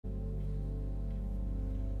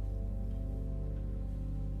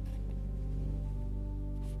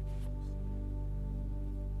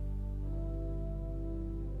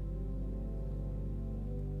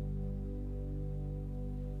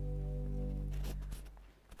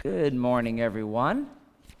Good morning, everyone.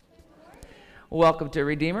 Welcome to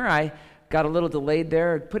Redeemer. I got a little delayed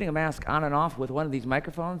there. Putting a mask on and off with one of these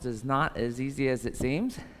microphones is not as easy as it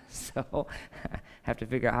seems, so I have to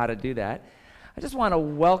figure out how to do that. I just want to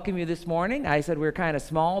welcome you this morning. I said we're kind of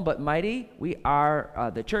small but mighty. We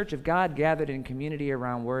are the Church of God gathered in community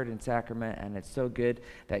around Word and Sacrament, and it's so good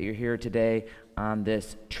that you're here today on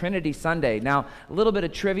this Trinity Sunday. Now, a little bit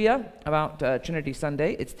of trivia about Trinity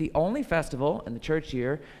Sunday. It's the only festival in the church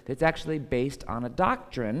year that's actually based on a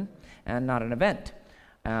doctrine and not an event.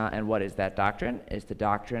 And what is that doctrine? It's the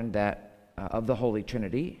doctrine that of the Holy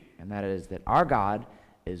Trinity, and that is that our God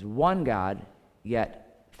is one God,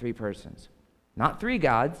 yet three persons. Not three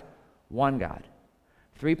gods, one God.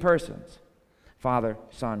 Three persons, Father,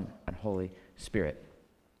 Son, and Holy Spirit.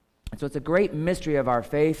 And so it's a great mystery of our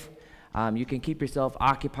faith. You can keep yourself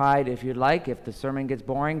occupied if you'd like. If the sermon gets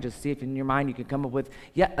boring, just see if in your mind you can come up with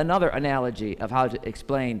yet another analogy of how to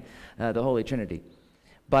explain the Holy Trinity.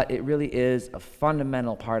 But it really is a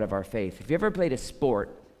fundamental part of our faith. If you ever played a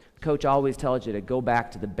sport, coach always tells you to go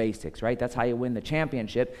back to the basics, right? That's how you win the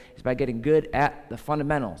championship, is by getting good at the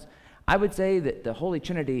fundamentals. I would say that the Holy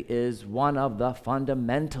Trinity is one of the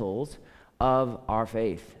fundamentals of our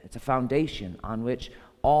faith. It's a foundation on which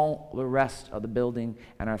all the rest of the building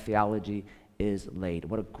and our theology is laid.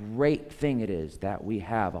 What a great thing it is that we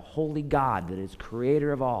have a holy God that is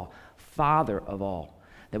creator of all, Father of all,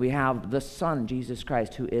 that we have the Son, Jesus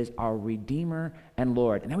Christ, who is our Redeemer and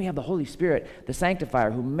Lord. And then we have the Holy Spirit, the Sanctifier,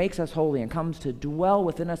 who makes us holy and comes to dwell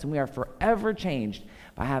within us, and we are forever changed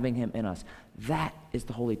by having him in us. That is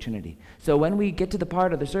the Holy Trinity. So when we get to the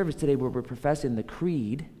part of the service today where we're professing the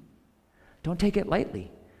creed, don't take it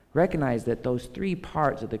lightly. Recognize that those three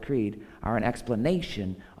parts of the creed are an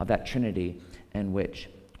explanation of that Trinity in which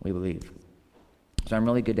we believe. So I'm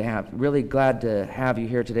really glad to have you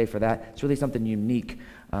here today for that. It's really something unique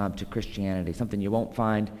to Christianity, something you won't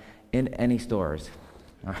find in any stores.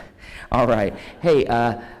 All right. Hey,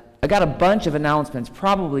 I got a bunch of announcements,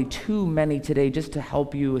 probably too many today, just to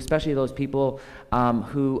help you, especially those people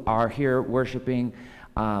who are here worshiping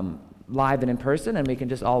live and in person, and we can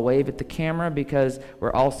just all wave at the camera because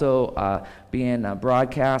we're also being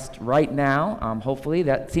broadcast right now. Hopefully,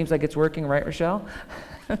 that seems like it's working, right, Rochelle?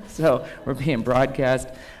 So we're being broadcast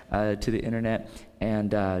to the internet,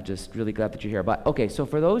 and just really glad that you're here. But okay, so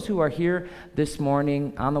for those who are here this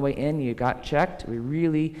morning on the way in, you got checked. We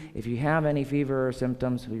really, if you have any fever or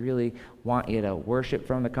symptoms, we really want you to worship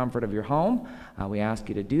from the comfort of your home. We ask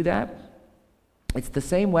you to do that. It's the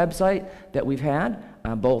same website that we've had,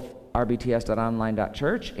 both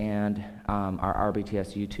rbts.online.church and our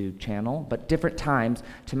RBTS YouTube channel, but different times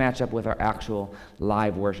to match up with our actual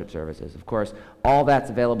live worship services. Of course, all that's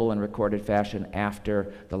available in recorded fashion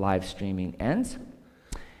after the live streaming ends.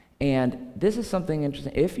 And this is something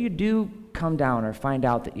interesting. If you do come down or find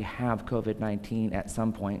out that you have COVID-19 at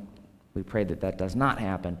some point, we pray that that does not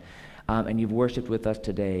happen, and you've worshiped with us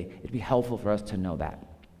today, it'd be helpful for us to know that.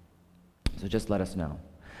 So just let us know.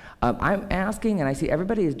 I'm asking, and I see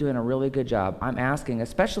everybody is doing a really good job. I'm asking,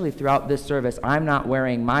 especially throughout this service, I'm not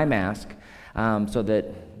wearing my mask so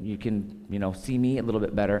that you can, see me a little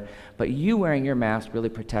bit better. But you wearing your mask really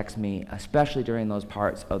protects me, especially during those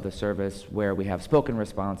parts of the service where we have spoken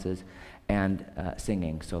responses and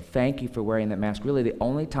singing. So thank you for wearing that mask. Really, the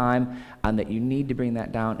only time that you need to bring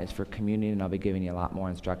that down is for communion, and I'll be giving you a lot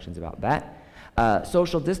more instructions about that.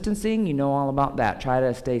 Social distancing, you know all about that. Try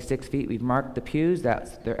to stay 6 feet. We've marked the pews.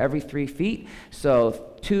 They're every 3 feet.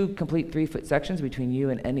 So 2 complete 3-foot sections between you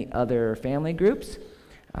and any other family groups.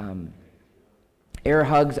 Air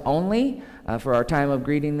hugs only for our time of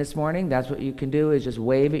greeting this morning. That's what you can do, is just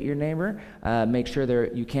wave at your neighbor. Make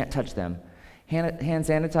sure you can't touch them. Hand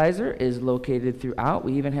sanitizer is located throughout.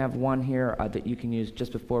 We even have one here that you can use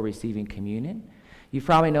just before receiving communion. You've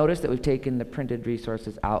probably noticed that we've taken the printed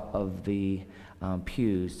resources out of the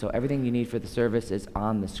pews, so everything you need for the service is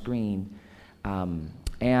on the screen.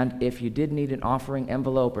 And if you did need an offering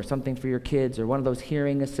envelope or something for your kids or one of those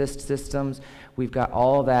hearing assist systems, we've got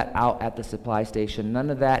all that out at the supply station. None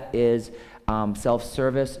of that is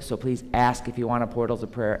self-service, so please ask if you want a Portals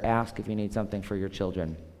of Prayer. Ask if you need something for your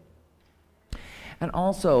children. And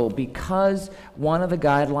also, because one of the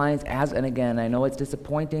guidelines, and again, I know it's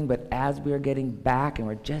disappointing, but as we're getting back and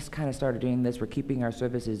we're just kind of started doing this, we're keeping our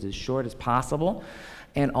services as short as possible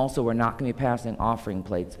And also, we're not going to be passing offering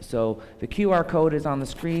plates. So the QR code is on the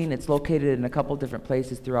screen. It's located in a couple different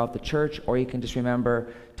places throughout the church, or you can just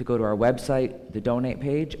remember to go to our website, the donate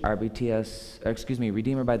page,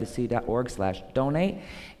 redeemerbythesea.org/donate.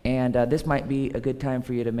 And this might be a good time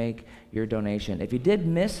for you to make your donation. If you did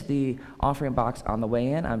miss the offering box on the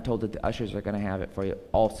way in, I'm told that the ushers are going to have it for you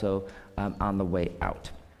also on the way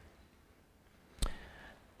out.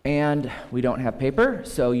 And we don't have paper,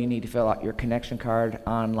 so you need to fill out your connection card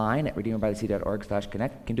online at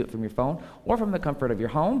redeemerbythesea.org/connect. You can do it from your phone or from the comfort of your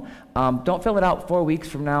home. Don't fill it out 4 weeks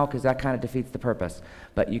from now, because that kind of defeats the purpose.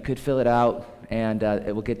 But you could fill it out, and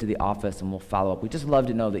it will get to the office, and we'll follow up. We just love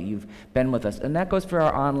to know that you've been with us. And that goes for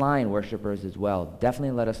our online worshipers as well.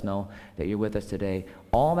 Definitely let us know that you're with us today.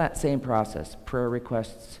 All that same process, prayer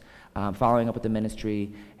requests, following up with the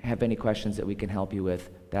ministry, have any questions that we can help you with,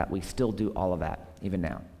 that we still do all of that, even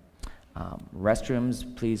now. Restrooms,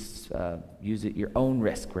 please use at your own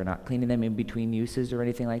risk. We're not cleaning them in between uses or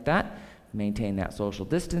anything like that. Maintain that social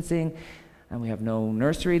distancing. And we have no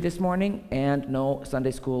nursery this morning and no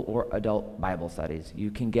Sunday school or adult Bible studies.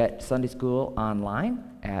 You can get Sunday school online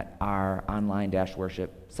at our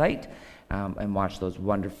online-worship site and watch those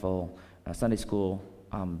wonderful Sunday school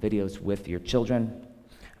videos with your children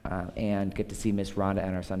and get to see Miss Rhonda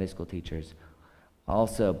and our Sunday school teachers.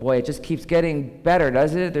 Also, boy, it just keeps getting better,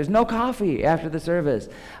 doesn't it? There's no coffee after the service.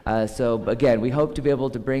 So again, we hope to be able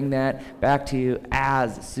to bring that back to you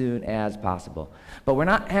as soon as possible. But we're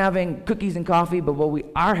not having cookies and coffee, but what we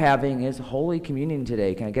are having is Holy Communion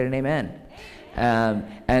today. Can I get an amen?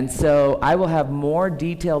 And so I will have more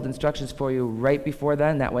detailed instructions for you right before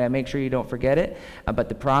then. That way I make sure you don't forget it. But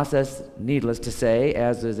the process, needless to say,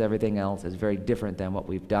 as is everything else, is very different than what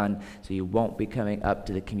we've done. So you won't be coming up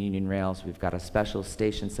to the communion rails. We've got a special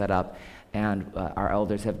station set up, and our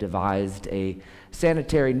elders have devised a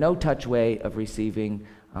sanitary, no-touch way of receiving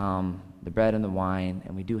the bread and the wine.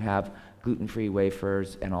 And we do have gluten-free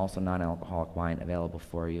wafers and also non-alcoholic wine available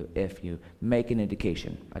for you if you make an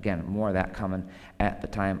indication. Again, more of that coming at the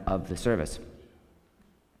time of the service.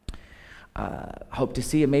 Hope to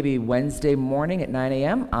see you maybe Wednesday morning at 9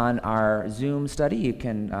 a.m. on our Zoom study. You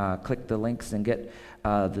can click the links and get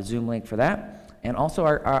the Zoom link for that. And also,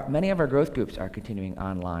 many of our growth groups are continuing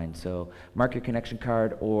online. So mark your connection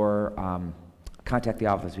card or contact the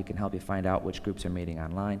office. We can help you find out which groups are meeting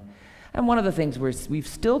online. And one of the things we've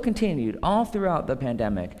still continued all throughout the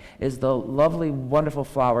pandemic is the lovely, wonderful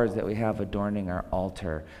flowers that we have adorning our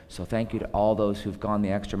altar. So thank you to all those who've gone the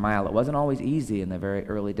extra mile. It wasn't always easy in the very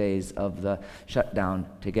early days of the shutdown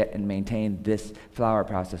to get and maintain this flower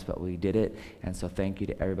process, but we did it. And so thank you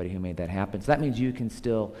to everybody who made that happen. So that means you can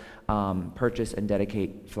still purchase and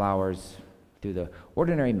dedicate flowers through the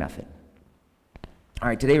ordinary method. All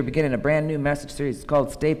right, today we're beginning a brand new message series. It's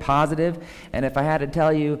called Stay Positive. And if I had to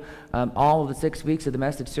tell you all of the 6 weeks of the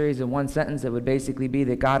message series in one sentence, it would basically be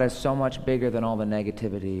that God is so much bigger than all the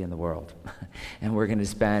negativity in the world. And we're going to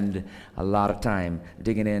spend a lot of time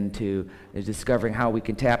digging into discovering how we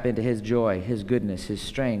can tap into His joy, His goodness, His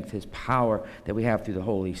strength, His power that we have through the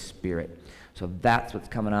Holy Spirit. So that's what's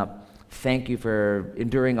coming up. Thank you for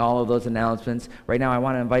enduring all of those announcements. Right now, I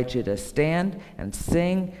want to invite you to stand and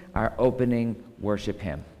sing our opening worship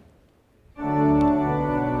hymn.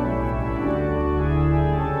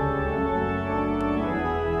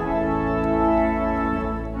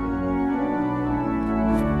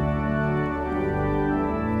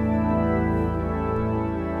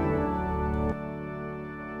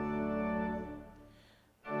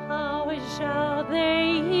 How shall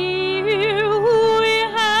they hear who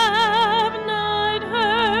have not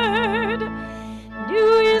heard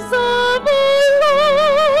news of the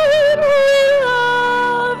Lord who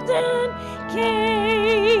loved and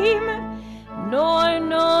came, nor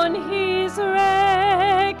known His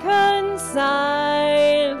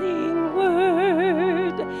reconciling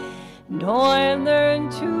word, nor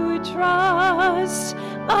learned to trust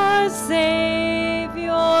a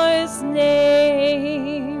Savior's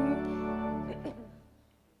name?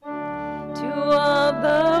 To all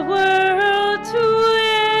the world, to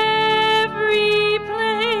every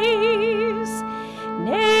place,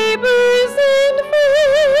 neighbors and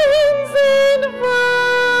friends and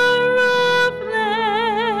far-off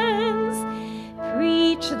lands,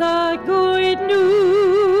 preach the good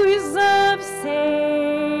news of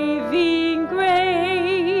saving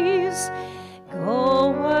grace.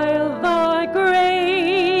 Go while the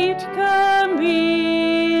great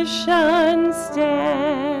commission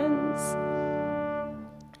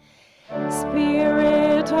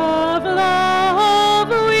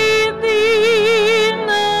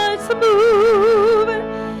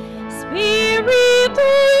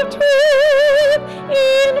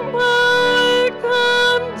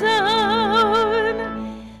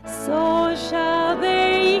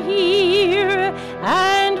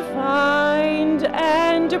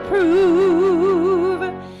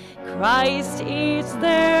prove. Christ is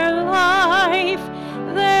their life,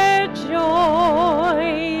 their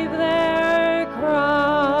joy, their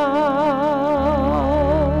crown.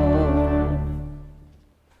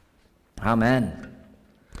 Amen.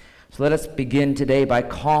 So let us begin today by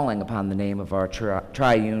calling upon the name of our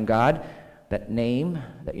triune God. That name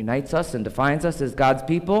that unites us and defines us as God's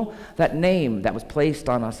people, that name that was placed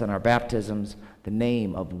on us in our baptisms, the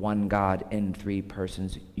name of one God in three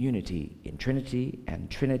persons, unity in Trinity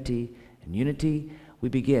and Trinity in unity. We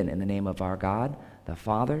begin in the name of our God, the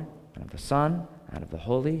Father, and of the Son, and of the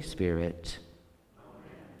Holy Spirit.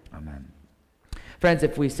 Amen. Friends,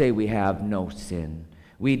 if we say we have no sin,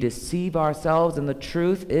 we deceive ourselves and the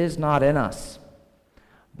truth is not in us.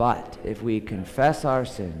 But if we confess our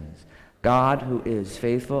sins, God, who is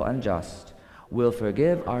faithful and just, will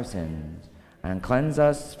forgive our sins and cleanse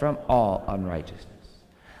us from all unrighteousness.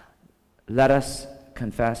 Let us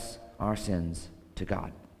confess our sins to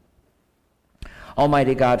God.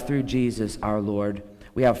 Almighty God, through Jesus our Lord,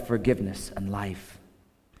 we have forgiveness and life.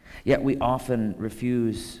 Yet we often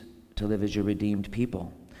refuse to live as your redeemed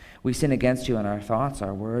people. We sin against you in our thoughts,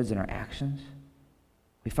 our words, and our actions.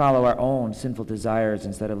 We follow our own sinful desires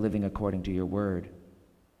instead of living according to your word.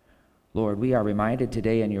 Lord, we are reminded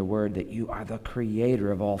today in your word that you are the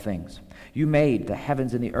creator of all things. You made the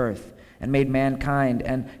heavens and the earth and made mankind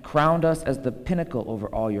and crowned us as the pinnacle over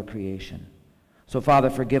all your creation. So, Father,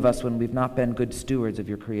 forgive us when we've not been good stewards of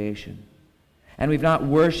your creation. And we've not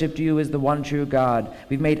worshiped you as the one true God.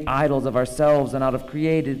 We've made idols of ourselves and out of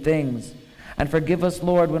created things. And forgive us,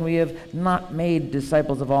 Lord, when we have not made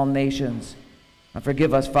disciples of all nations. And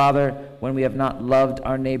forgive us, Father, when we have not loved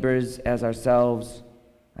our neighbors as ourselves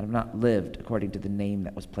and have not lived according to the name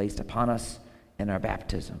that was placed upon us in our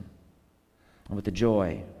baptism. And with the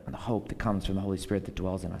joy and the hope that comes from the Holy Spirit that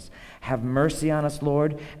dwells in us. Have mercy on us,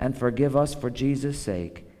 Lord, and forgive us for Jesus'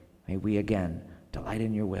 sake. May we again delight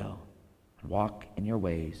in your will and walk in your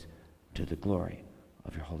ways to the glory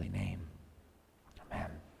of your holy name. Amen.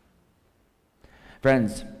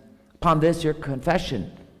 Friends, upon this your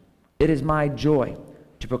confession, it is my joy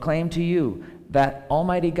to proclaim to you that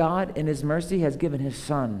Almighty God in his mercy has given his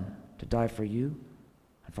Son to die for you,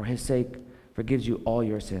 and for his sake forgives you all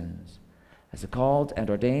your sins. As a called and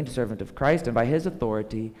ordained servant of Christ, and by his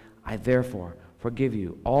authority, I therefore forgive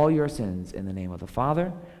you all your sins in the name of the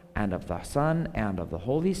Father, and of the Son, and of the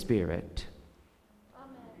Holy Spirit.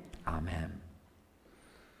 Amen. Amen.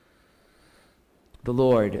 The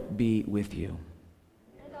Lord be with you.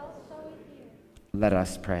 And also with you. Let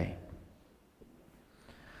us pray.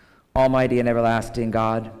 Almighty and everlasting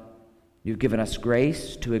God, you've given us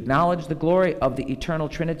grace to acknowledge the glory of the eternal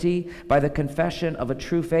Trinity by the confession of a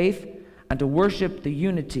true faith and to worship the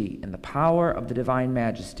unity and the power of the divine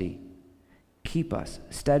majesty. Keep us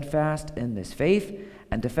steadfast in this faith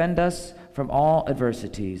and defend us from all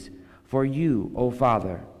adversities. For you, O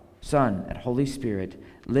Father, Son, and Holy Spirit,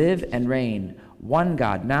 live and reign, one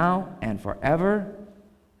God, now and forever.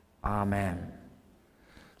 Amen.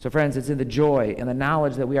 So friends, it's in the joy and the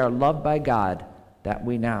knowledge that we are loved by God that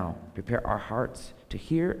we now prepare our hearts to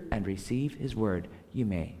hear and receive his word. You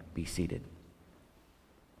may be seated.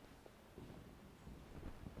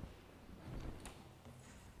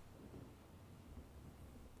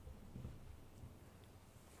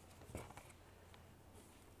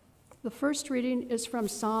 The first reading is from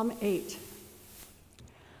Psalm 8.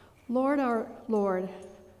 Lord, our Lord,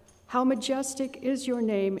 how majestic is your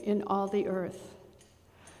name in all the earth.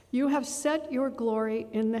 You have set your glory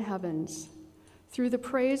in the heavens. Through the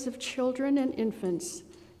praise of children and infants,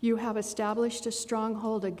 you have established a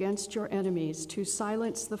stronghold against your enemies to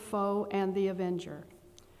silence the foe and the avenger.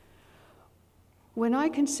 When I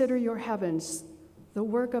consider your heavens, the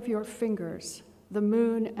work of your fingers, the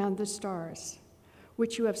moon and the stars,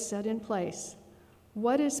 which you have set in place,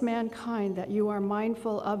 what is mankind that you are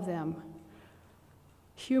mindful of them?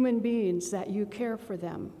 Human beings that you care for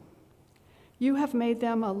them. You have made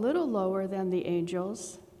them a little lower than the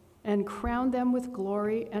angels and crowned them with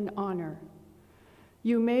glory and honor.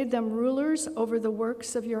 You made them rulers over the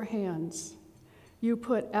works of your hands. You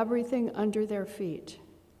put everything under their feet.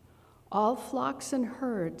 All flocks and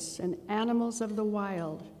herds and animals of the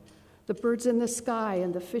wild, the birds in the sky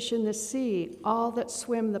and the fish in the sea, all that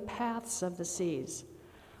swim the paths of the seas.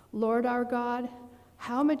 Lord our God,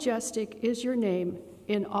 how majestic is your name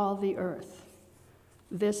in all the earth.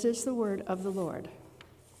 This is the word of the Lord.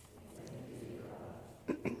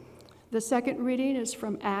 The second reading is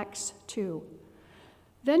from Acts 2.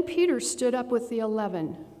 Then Peter stood up with the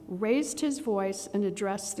 11, raised his voice, and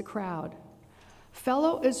addressed the crowd.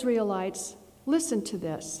 Fellow Israelites, listen to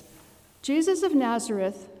this. Jesus of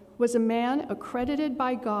Nazareth was a man accredited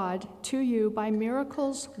by God to you by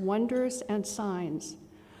miracles, wonders, and signs,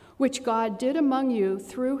 which God did among you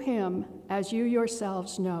through him, as you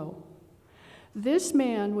yourselves know. This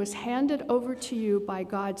man was handed over to you by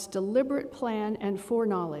God's deliberate plan and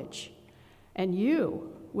foreknowledge, and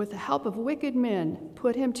you, with the help of wicked men,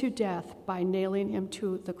 put him to death by nailing him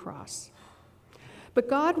to the cross. But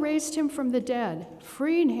God raised him from the dead,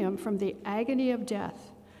 freeing him from the agony of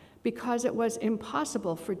death, because it was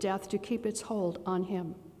impossible for death to keep its hold on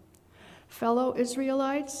him. Fellow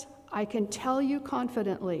Israelites, I can tell you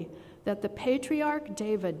confidently that the patriarch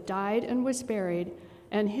David died and was buried,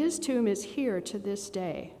 and his tomb is here to this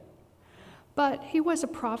day. But he was a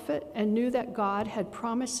prophet and knew that God had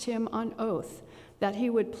promised him on oath that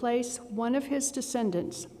he would place one of his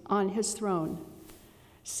descendants on his throne.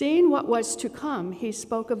 Seeing what was to come, he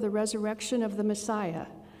spoke of the resurrection of the Messiah,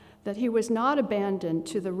 that he was not abandoned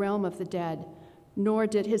to the realm of the dead, nor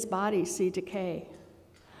did his body see decay.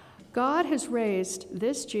 God has raised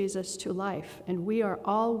this Jesus to life, and we are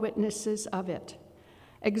all witnesses of it.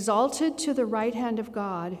 Exalted to the right hand of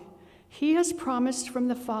God, he has promised from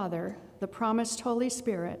the Father the promised Holy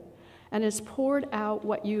Spirit, and has poured out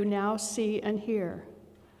what you now see and hear.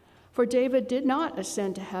 For David did not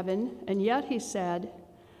ascend to heaven, and yet he said,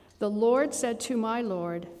 "The Lord said to my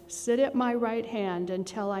Lord, sit at my right hand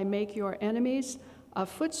until I make your enemies a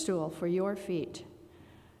footstool for your feet."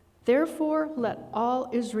 Therefore, let all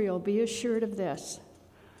Israel be assured of this: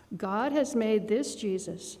 God has made this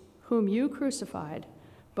Jesus, whom you crucified,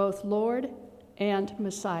 both Lord and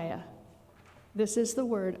Messiah. This is the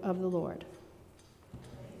word of the Lord.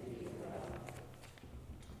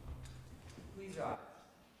 Please rise.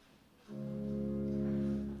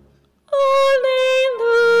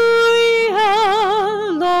 Alleluia,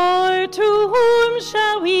 Lord, to whom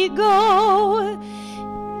shall we go?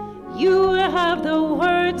 You have the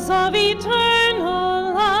words of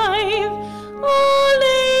eternal life. Alleluia.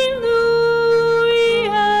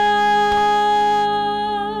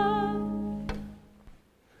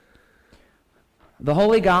 The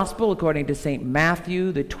Holy Gospel according to St.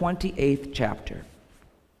 Matthew, the 28th chapter.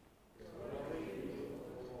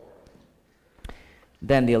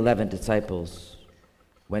 Then the 11 disciples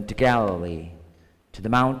went to Galilee, to the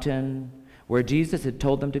mountain where Jesus had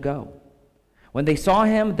told them to go. When they saw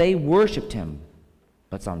him, they worshipped him,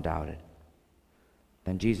 but some doubted.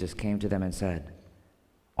 Then Jesus came to them and said,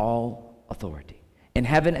 "All authority in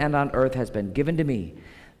heaven and on earth has been given to me.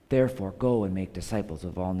 Therefore go and make disciples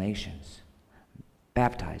of all nations.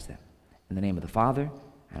 Baptize them in the name of the Father,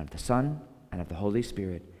 and of the Son, and of the Holy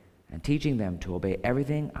Spirit, and teaching them to obey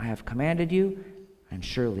everything I have commanded you, and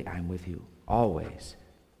surely I am with you always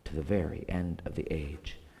to the very end of the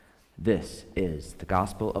age." This is the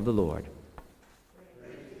gospel of the Lord.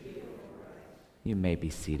 You may be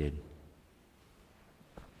seated.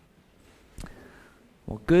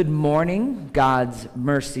 Well, good morning. God's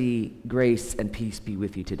mercy, grace, and peace be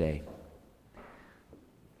with you today.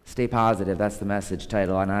 Stay positive, that's the message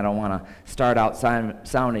title, and I don't want to start out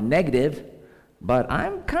sounding negative, but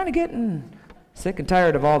I'm kind of getting sick and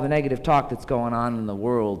tired of all the negative talk that's going on in the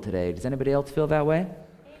world today. Does anybody else feel that way?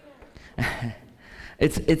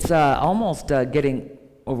 It's almost getting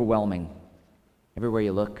overwhelming everywhere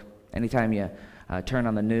you look. Anytime you turn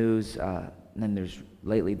on the news, and then there's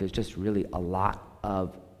just really a lot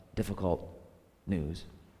of difficult news.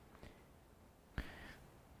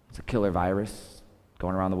 It's a killer virus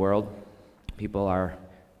going around the world. People are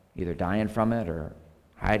either dying from it or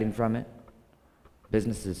hiding from it.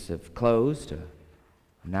 Businesses have closed.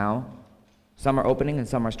 Now, some are opening and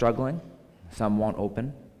some are struggling. Some won't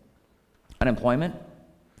open. Unemployment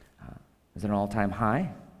is at an all-time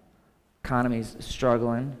high. Economy's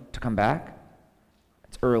struggling to come back.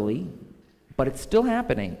 It's early, but it's still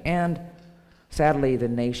happening. And sadly, the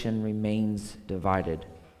nation remains divided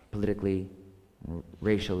politically,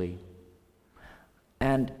 racially.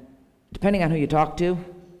 And depending on who you talk to,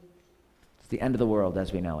 it's the end of the world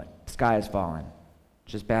as we know it. The sky is falling.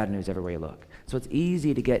 It's just bad news everywhere you look. So it's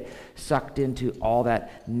easy to get sucked into all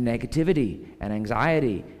that negativity and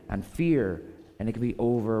anxiety and fear, and it can be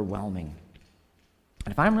overwhelming.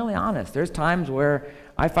 And if I'm really honest, there's times where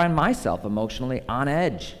I find myself emotionally on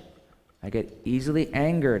edge. I get easily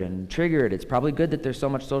angered and triggered. It's probably good that there's so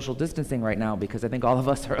much social distancing right now, because I think all of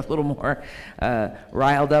us are a little more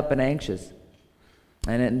riled up and anxious.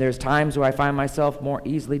 And there's times where I find myself more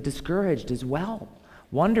easily discouraged as well,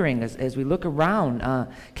 wondering as we look around,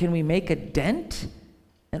 can we make a dent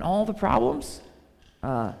in all the problems?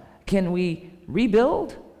 Can we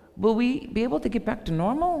rebuild? Will we be able to get back to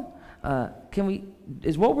normal?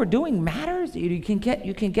 Is what we're doing matters? You can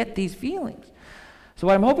get these feelings. So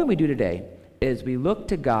what I'm hoping we do today is we look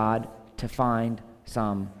to God to find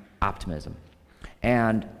some optimism.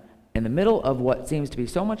 And in the middle of what seems to be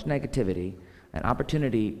so much negativity, an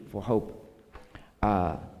opportunity for hope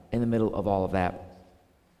in the middle of all of that,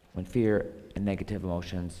 when fear and negative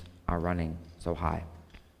emotions are running so high.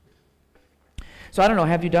 So I don't know,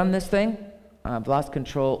 have you done this thing? I've lost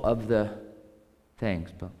control of the things.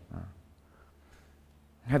 But,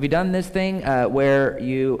 have you done this thing where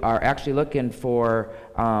you are actually looking for,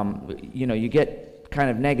 you get kind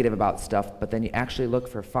of negative about stuff, but then you actually look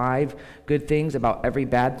for 5 good things about every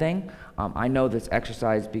bad thing? I know this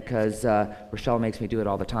exercise because Rochelle makes me do it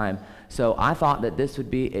all the time. So I thought that this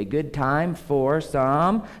would be a good time for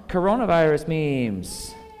some coronavirus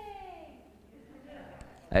memes.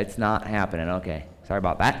 It's not happening. Okay, sorry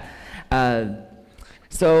about that.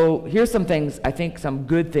 So here's some things, I think some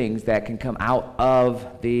good things that can come out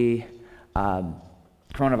of the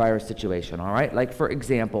coronavirus situation, all right? Like, for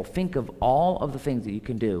example, think of all of the things that you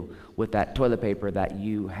can do with that toilet paper that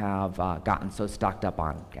you have gotten so stocked up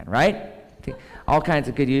on again, right? All kinds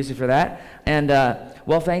of good uses for that. And,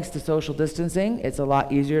 well, thanks to social distancing, it's a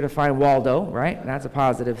lot easier to find Waldo, right? That's a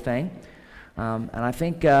positive thing. And I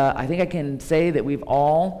think I can say that we've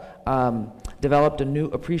all developed a new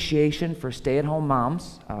appreciation for stay-at-home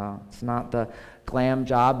moms. It's not the glam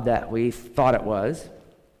job that we thought it was.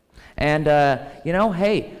 And,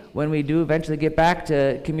 hey, when we do eventually get back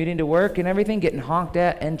to commuting to work and everything, getting honked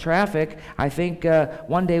at in traffic, I think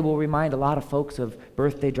one day we'll remind a lot of folks of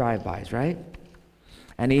birthday drive-bys, right?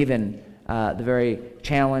 And even the very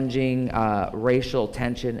challenging racial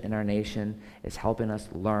tension in our nation is helping us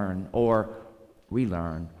learn or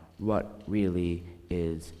relearn what really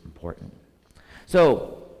is important.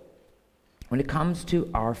 So, when it comes to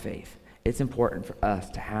our faith, it's important for us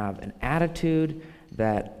to have an attitude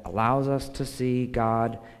that allows us to see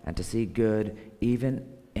God and to see good even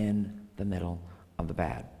in the middle of the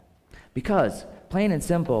bad. Because, plain and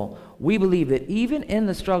simple, we believe that even in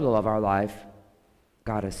the struggle of our life,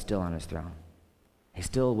 God is still on his throne. He's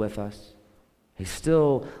still with us. He's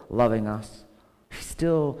still loving us. He's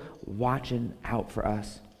still watching out for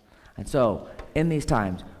us. And so, in these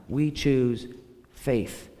times, we choose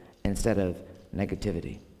faith instead of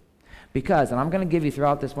negativity. Because, and I'm going to give you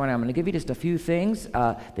throughout this morning, I'm going to give you just a few things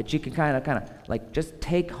that you can kind of like just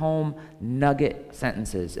take home nugget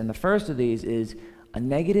sentences. And the first of these is a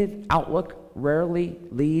negative outlook rarely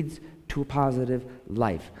leads to a positive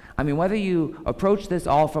life. I mean, whether you approach this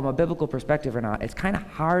all from a biblical perspective or not, it's kind of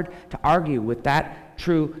hard to argue with that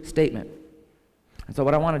true statement. And so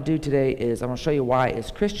what I want to do today is I want to show you why,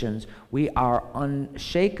 as Christians, we are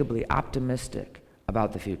unshakably optimistic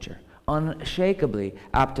about the future. Unshakably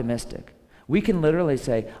optimistic. We can literally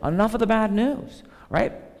say, enough of the bad news,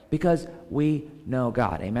 right? Because we know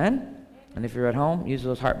God. Amen? And if you're at home, use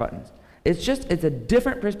those heart buttons. It's a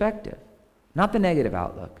different perspective. Not the negative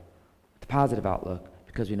outlook, the positive outlook,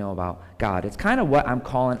 because we know about God. It's kind of what I'm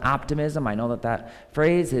calling optimism. I know that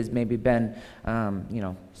phrase has maybe been,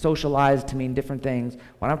 socialized to mean different things.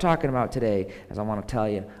 What I'm talking about today is I want to tell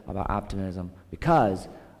you about optimism because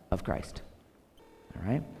of Christ. All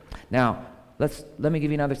right? Now, let me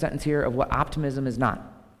give you another sentence here of what optimism is not.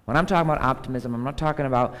 When I'm talking about optimism, I'm not talking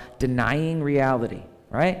about denying reality,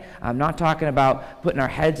 right? I'm not talking about putting our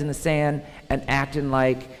heads in the sand and acting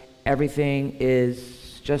like everything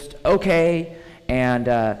is just okay. And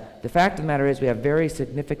the fact of the matter is we have very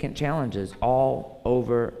significant challenges all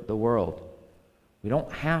over the world. We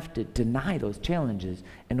don't have to deny those challenges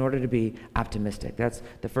in order to be optimistic. That's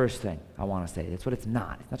the first thing I want to say. That's what it's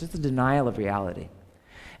not. It's not just a denial of reality.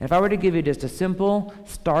 And if I were to give you just a simple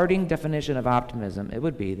starting definition of optimism, it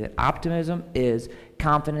would be that optimism is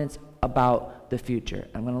confidence about the future.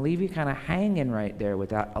 I'm going to leave you kind of hanging right there with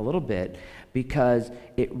that a little bit because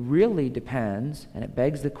it really depends, and it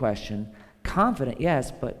begs the question, confident, yes,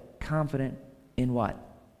 but confident in what?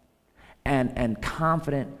 And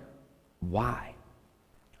confident why?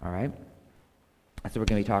 All right? That's what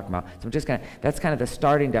we're going to be talking about. So that's kind of the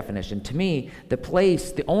starting definition. To me,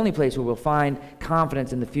 the only place where we'll find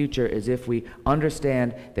confidence in the future is if we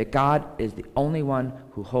understand that God is the only one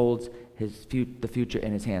who holds the future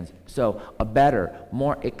in his hands. So a better,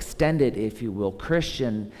 more extended, if you will,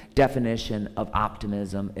 Christian definition of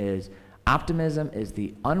optimism is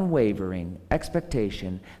the unwavering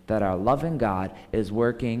expectation that our loving God is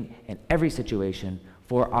working in every situation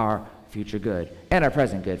for our future good, and our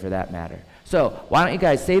present good for that matter. So why don't you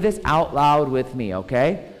guys say this out loud with me,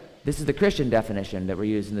 okay? This is the Christian definition that we're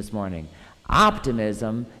using this morning.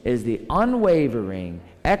 Optimism is the unwavering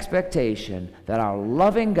expectation that our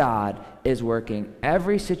loving God is working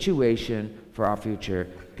every situation for our future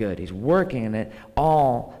good. He's working in it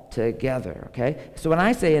all together, okay? So when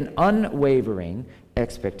I say an unwavering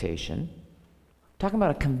expectation, I'm talking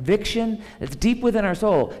about a conviction that's deep within our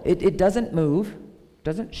soul. It doesn't move,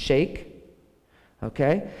 doesn't shake,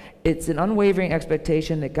 okay? It's an unwavering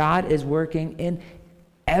expectation that God is working in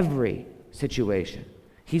every situation.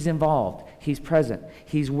 He's involved. He's present.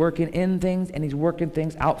 He's working in things, and he's working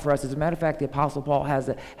things out for us. As a matter of fact, the Apostle Paul has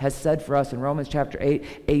said for us in Romans chapter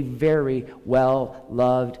 8, a very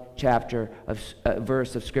well-loved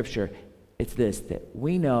verse of Scripture. It's this, that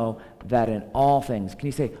we know that in all things, can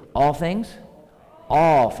you say all things?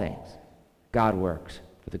 All things, God works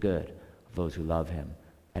for the good of those who love him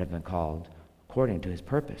and have been called according to his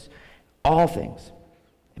purpose. All things.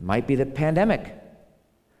 It might be the pandemic,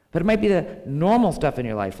 but it might be the normal stuff in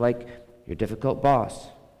your life, like your difficult boss.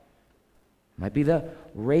 It might be the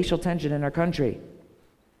racial tension in our country,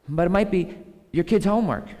 but it might be your kids'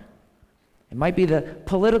 homework. It might be the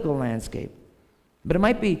political landscape, but it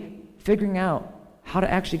might be figuring out how to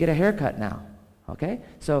actually get a haircut now, okay?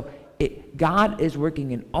 So God is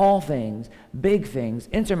working in all things, big things,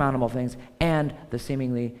 insurmountable things, and the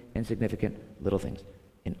seemingly insignificant little things.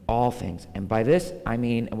 In all things. And by this, I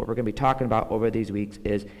mean, and what we're going to be talking about over these weeks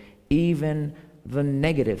is even the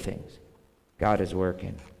negative things God is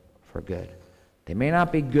working for good. They may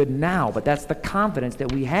not be good now, but that's the confidence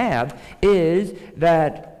that we have, is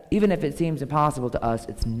that even if it seems impossible to us,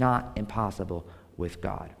 it's not impossible with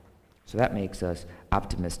God. So that makes us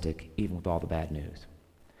optimistic even with all the bad news.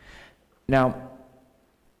 Now,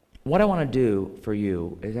 what I want to do for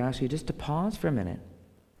you is ask you just to pause for a minute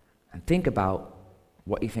and think about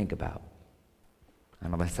what you think about. I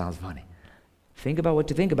know that sounds funny. Think about what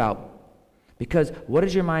you think about, because what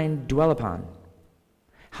does your mind dwell upon?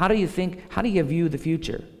 How do you think, how do you view the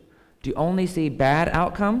future? Do you only see bad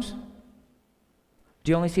outcomes?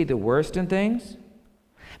 Do you only see the worst in things?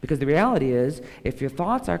 Because the reality is, if your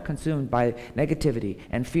thoughts are consumed by negativity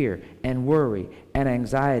and fear and worry and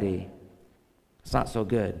anxiety, it's not so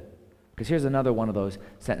good. Because here's another one of those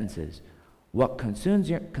sentences. What consumes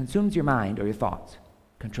your mind or your thoughts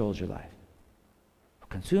controls your life. What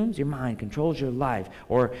consumes your mind controls your life.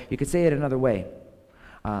 Or you could say it another way.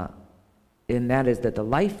 And that is that the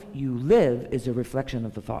life you live is a reflection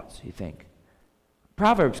of the thoughts you think.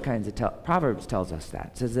 Proverbs tells us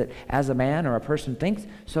that. It says that as a man or a person thinks,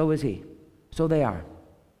 so is he. So they are.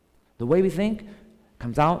 The way we think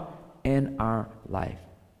comes out in our life.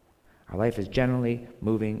 Our life is generally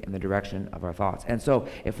moving in the direction of our thoughts. And so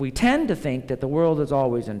if we tend to think that the world is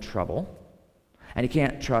always in trouble, and you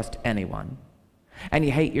can't trust anyone, and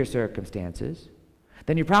you hate your circumstances,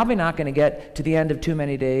 then you're probably not going to get to the end of too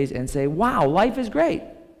many days and say, wow, life is great,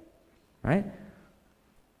 right?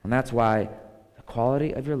 And that's why the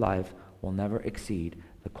quality of your life will never exceed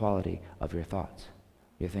the quality of your thoughts,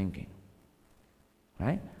 your thinking,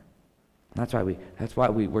 right? That's why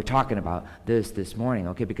we're talking about this morning,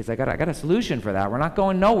 okay? Because I got a solution for that. We're not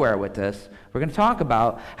going nowhere with this. We're going to talk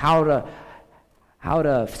about how to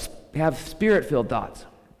have spirit-filled thoughts,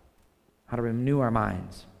 how to renew our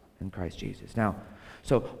minds in Christ Jesus. Now,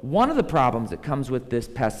 so one of the problems that comes with this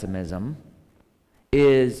pessimism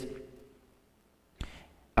is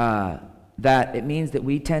that it means that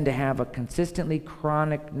we tend to have a consistently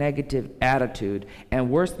chronic negative attitude, and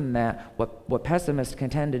worse than that, what pessimists can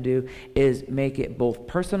tend to do is make it both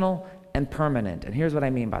personal and permanent. And here's what I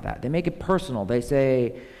mean by that. They make it personal. They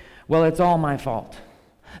say, well, it's all my fault.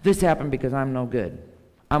 This happened because I'm no good.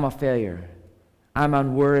 I'm a failure. I'm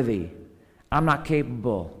unworthy. I'm not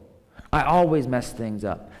capable. I always mess things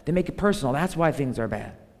up. They make it personal. That's why things are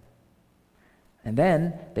bad. And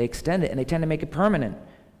then they extend it, and they tend to make it permanent.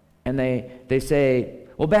 And they say,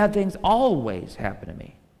 well, bad things always happen to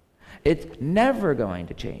me. It's never going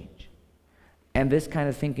to change. And this kind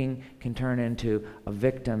of thinking can turn into a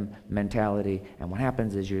victim mentality. And what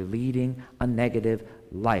happens is you're leading a negative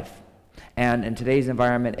life. And in today's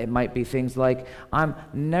environment, it might be things like, I'm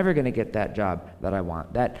never going to get that job that I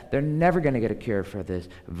want. That they're never going to get a cure for this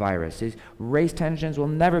virus. These race tensions will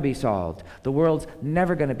never be solved. The world's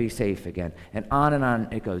never going to be safe again. And on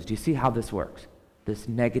it goes. Do you see how this works? This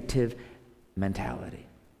negative mentality.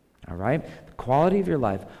 All right? The quality of your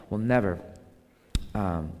life will never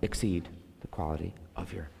exceed the quality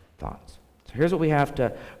of your thoughts. So here's what we have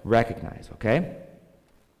to recognize, okay?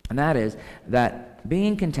 And that is that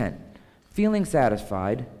being content, feeling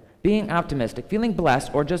satisfied, being optimistic, feeling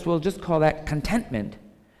blessed, or we'll just call that contentment,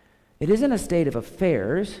 it isn't a state of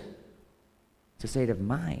affairs, it's a state of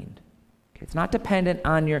mind. It's not dependent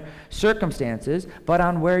on your circumstances, but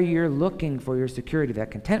on where you're looking for your security. That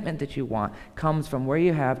contentment that you want comes from where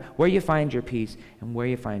you find your peace and where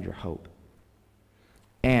you find your hope.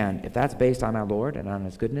 And if that's based on our Lord and on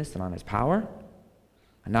his goodness and on his power,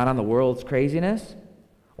 and not on the world's craziness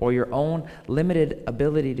or your own limited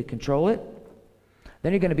ability to control it,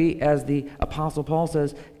 then you're going to be, as the Apostle Paul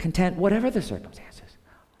says, content whatever the circumstances.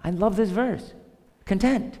 I love this verse.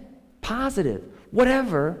 Content, positive,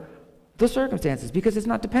 whatever the circumstances, because it's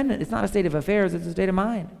not dependent. It's not a state of affairs, it's a state of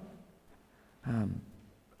mind.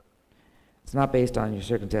 It's not based on your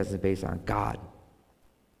circumstances, it's based on God.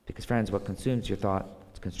 Because, friends, what consumes your thought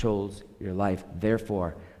controls your life.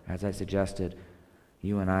 Therefore, as I suggested,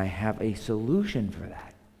 you and I have a solution for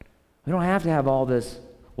that. We don't have to have all this,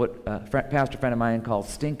 what a pastor friend of mine calls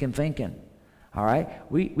stinking thinking. All right?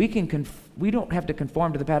 We don't have to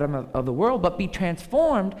conform to the pattern of the world, but be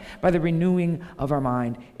transformed by the renewing of our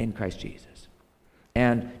mind in Christ Jesus.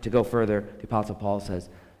 And to go further, the Apostle Paul says,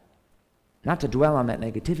 not to dwell on that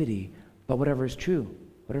negativity, but whatever is true,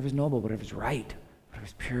 whatever is noble, whatever is right, whatever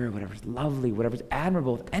is pure, whatever is lovely, whatever is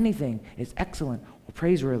admirable, if anything is excellent or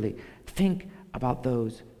praiseworthy, think about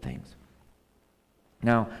those things.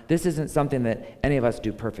 Now, this isn't something that any of us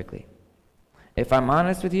do perfectly. If I'm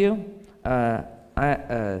honest with you, I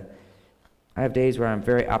have days where I'm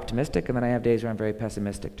very optimistic, and then I have days where I'm very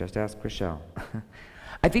pessimistic. Just ask Rochelle.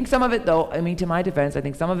 I think some of it, though, to my defense, I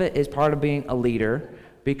think some of it is part of being a leader,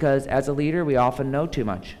 because as a leader, we often know too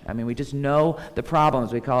much. We just know the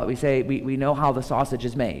problems. We know how the sausage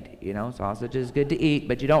is made. Sausage is good to eat,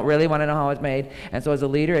 but you don't really want to know how it's made. And so as a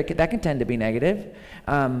leader, that can tend to be negative.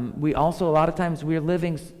 We also, a lot of times, we're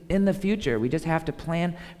living in the future. We just have to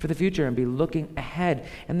plan for the future and be looking ahead.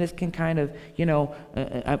 And this can kind of,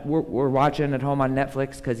 we're watching at home on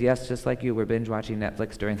Netflix, because yes, just like you, we're binge watching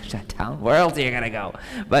Netflix during the shutdown. Where else are you going to go?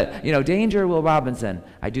 But, Danger, Will Robinson.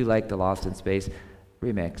 I do like the Lost in Space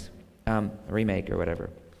remake or whatever.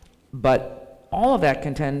 But all of that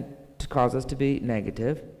can tend to cause us to be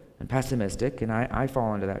negative and pessimistic, and I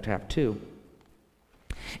fall into that trap too.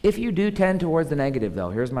 If you do tend towards the negative, though,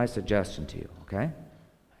 here's my suggestion to you, okay?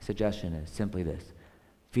 My suggestion is simply this.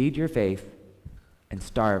 Feed your faith and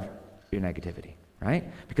starve your negativity,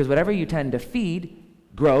 right? Because whatever you tend to feed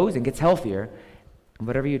grows and gets healthier, and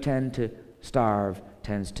whatever you tend to starve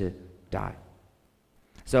tends to die.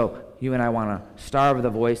 So you and I want to starve the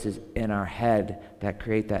voices in our head that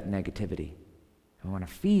create that negativity. We want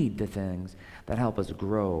to feed the things that help us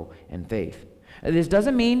grow in faith. This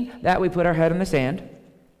doesn't mean that we put our head in the sand,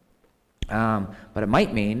 but it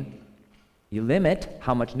might mean you limit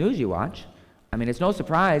how much news you watch. It's no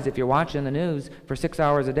surprise if you're watching the news for 6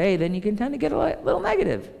 hours a day, then you can tend to get a little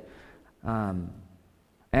negative. And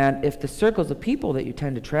if the circles of people that you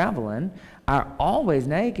tend to travel in are always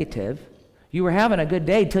negative, you were having a good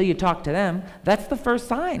day till you talk to them, that's the first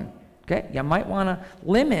sign, okay? You might want to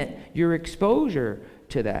limit your exposure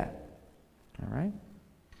to that, all right?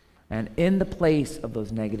 And in the place of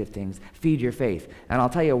those negative things, feed your faith. And I'll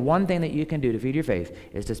tell you, one thing that you can do to feed your faith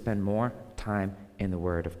is to spend more time in the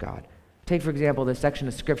Word of God. Take, for example, this section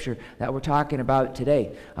of Scripture that we're talking about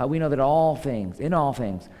today. We know that in all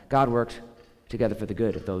things, God works together for the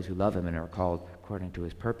good of those who love Him and are called according to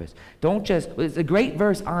His purpose. It's a great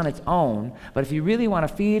verse on its own, but if you really want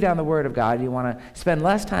to feed on the Word of God, you want to spend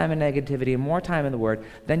less time in negativity and more time in the Word,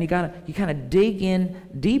 then you kind of dig in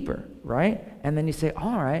deeper, right? And then you say,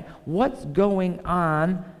 all right, what's going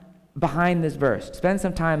on behind this verse? Spend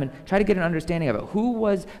some time and try to get an understanding of it. Who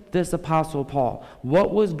was this Apostle Paul?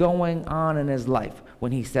 What was going on in his life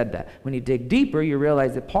when he said that? When you dig deeper, you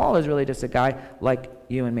realize that Paul is really just a guy like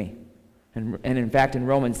you and me. And in fact, in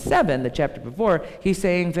Romans 7, the chapter before, he's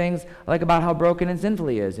saying things like about how broken and sinful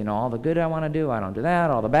he is. All the good I want to do, I don't do that.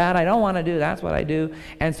 All the bad I don't want to do, that's what I do.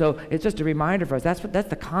 And so it's just a reminder for us. That's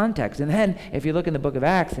the context. And then if you look in the book of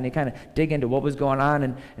Acts and you kind of dig into what was going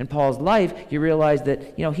on in Paul's life, you realize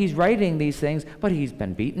that, he's writing these things, but he's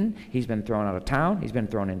been beaten. He's been thrown out of town. He's been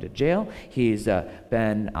thrown into jail. He's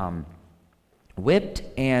been whipped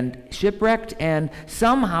and shipwrecked, and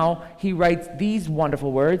somehow he writes these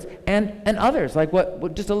wonderful words and others, like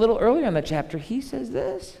what just a little earlier in the chapter, he says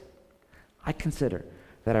this: I consider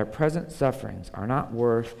that our present sufferings are not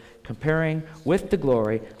worth comparing with the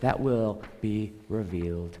glory that will be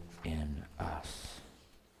revealed in us.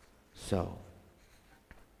 So,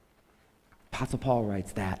 Apostle Paul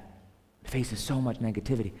writes that, faces so much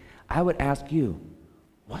negativity. I would ask you,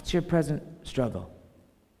 what's your present struggle?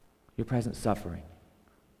 Your present suffering?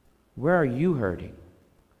 Where are you hurting?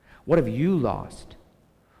 What have you lost?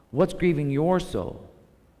 What's grieving your soul?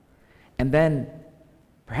 And then,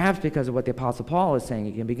 perhaps because of what the Apostle Paul is saying,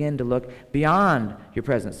 you can begin to look beyond your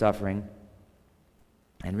present suffering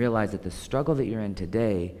and realize that the struggle that you're in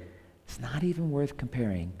today is not even worth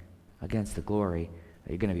comparing against the glory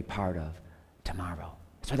that you're going to be part of tomorrow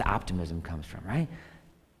That's where the optimism comes from, right?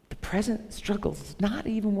 The present struggle is not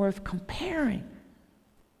even worth comparing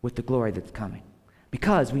with the glory that's coming.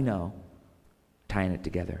 Because we know, tying it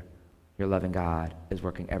together, your loving God is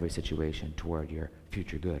working every situation toward your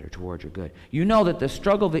future good or toward your good. You know that the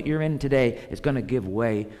struggle that you're in today is going to give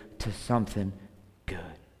way to something good.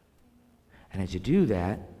 And as you do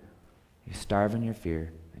that, you starve in your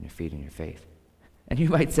fear and you feed in your faith. And you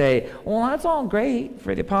might say, well, that's all great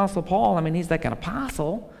for the Apostle Paul. I mean, he's like an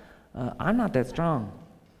apostle. I'm not that strong.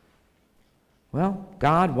 Well,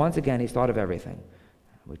 God, once again, he's thought of everything.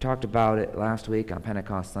 We talked about it last week on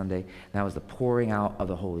Pentecost Sunday, and that was the pouring out of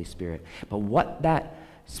the Holy Spirit. But what that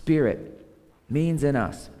Spirit means in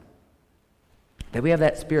us, that we have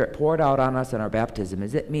that Spirit poured out on us in our baptism,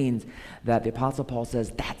 is it means that the Apostle Paul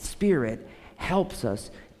says that Spirit helps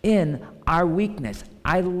us in our weakness.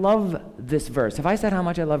 I love this verse. Have I said how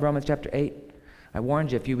much I love Romans chapter 8? I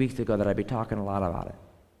warned you a few weeks ago that I'd be talking a lot about it.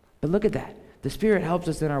 But look at that. The Spirit helps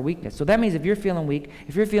us in our weakness. So that means if you're feeling weak,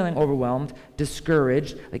 if you're feeling overwhelmed,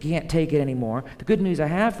 discouraged, like you can't take it anymore, the good news I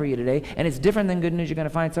have for you today, and it's different than good news you're going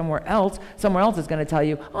to find somewhere else is going to tell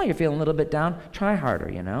you, oh, you're feeling a little bit down, try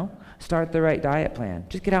harder, Start the right diet plan.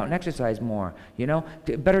 Just get out and exercise more,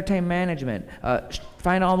 Better time management.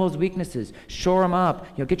 Find all those weaknesses. Shore them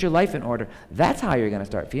up. Get your life in order. That's how you're going to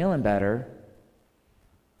start feeling better.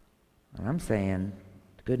 And I'm saying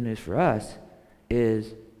the good news for us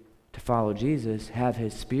is to follow Jesus, have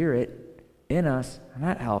his Spirit in us, and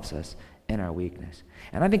that helps us in our weakness.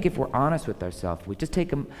 And I think if we're honest with ourselves, we just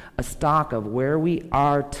take a stock of where we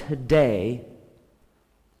are today.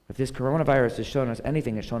 If this coronavirus has shown us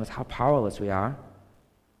anything, it's shown us how powerless we are,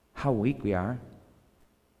 how weak we are.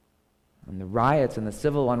 And the riots and the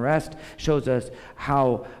civil unrest shows us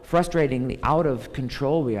how frustratingly out of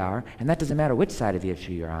control we are, and that doesn't matter which side of the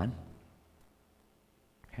issue you're on.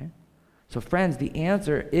 So friends, the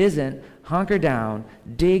answer isn't hunker down,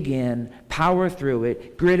 dig in, power through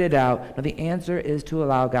it, grit it out. No, the answer is to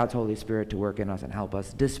allow God's Holy Spirit to work in us and help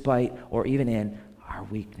us despite or even in our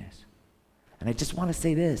weakness. And I just want to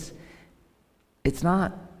say this. It's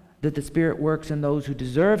not that the Spirit works in those who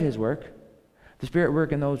deserve his work. The Spirit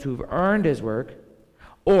works in those who've earned his work.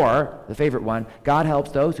 Or, the favorite one, God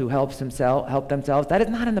helps those who help themselves. That is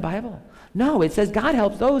not in the Bible. No, it says God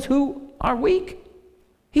helps those who are weak.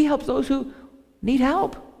 He helps those who need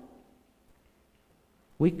help.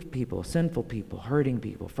 Weak people, sinful people, hurting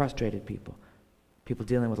people, frustrated people, people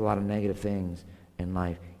dealing with a lot of negative things in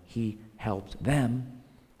life. He helps them,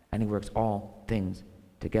 and he works all things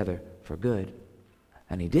together for good.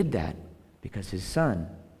 And he did that because his Son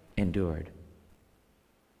endured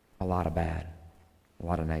a lot of bad, a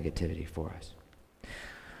lot of negativity for us.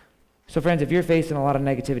 So friends, if you're facing a lot of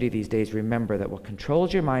negativity these days, remember that what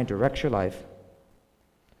controls your mind directs your life.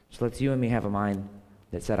 So let's you and me have a mind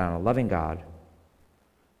that's set on a loving God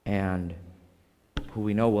and who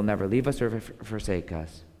we know will never leave us or forsake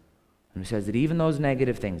us. And who says that even those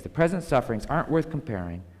negative things, the present sufferings, aren't worth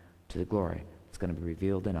comparing to the glory that's going to be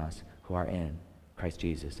revealed in us who are in Christ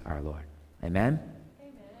Jesus our Lord. Amen?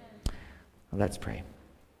 Amen. Let's pray.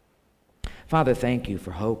 Father, thank you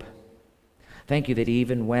for hope. Thank you that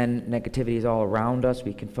even when negativity is all around us,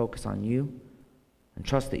 we can focus on you. And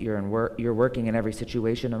trust that you're working in every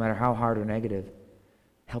situation, no matter how hard or negative.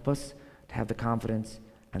 Help us to have the confidence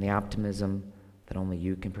and the optimism that only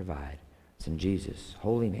you can provide. It's in Jesus'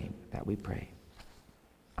 holy name that we pray.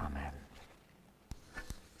 Amen.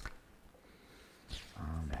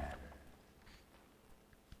 Amen.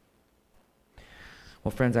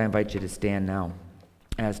 Well, friends, I invite you to stand now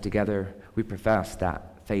as together we profess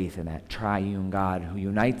that faith in that triune God who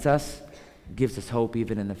unites us, gives us hope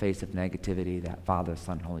even in the face of negativity, that Father,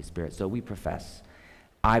 Son, Holy Spirit. So we profess,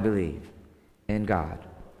 I believe in God,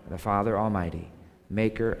 the Father Almighty,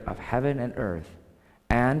 maker of heaven and earth,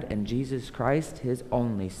 and in Jesus Christ, his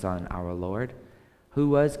only Son, our Lord, who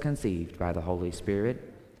was conceived by the Holy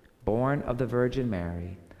Spirit, born of the Virgin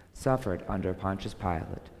Mary, suffered under Pontius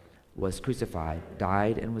Pilate, was crucified,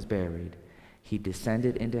 died, and was buried. He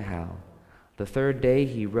descended into hell. The third day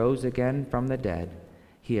he rose again from the dead.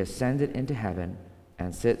 He ascended into heaven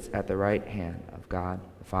and sits at the right hand of God,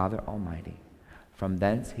 the Father Almighty. From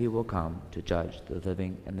thence he will come to judge the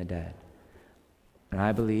living and the dead. And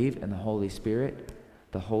I believe in the Holy Spirit,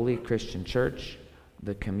 the holy Christian church,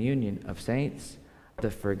 the communion of saints,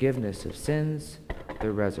 the forgiveness of sins,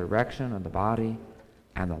 the resurrection of the body,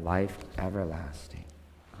 and the life everlasting.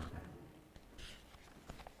 Amen.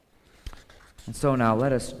 And so now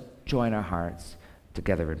let us join our hearts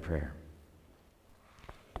together in prayer.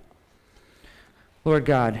 Lord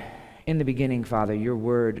God, In the beginning, Father, your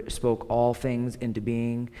word spoke all things into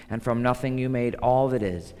being, and from nothing you made all that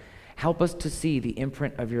is. Help us to see the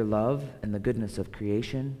imprint of your love and the goodness of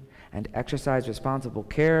creation, and exercise responsible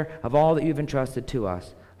care of all that you've entrusted to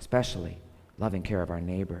us, especially loving care of our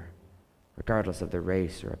neighbor, regardless of their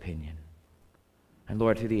race or opinion. And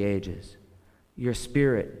Lord, through the ages, your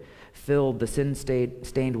Spirit filled the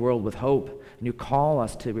sin-stained world with hope, and you call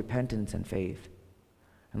us to repentance and faith.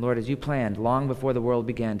 And Lord, as you planned long before the world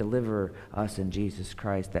began, deliver us in Jesus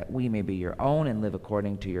Christ, that we may be your own and live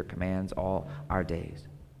according to your commands all our days.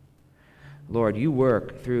 Lord, you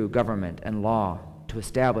work through government and law to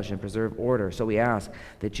establish and preserve order, so we ask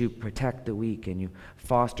that you protect the weak and you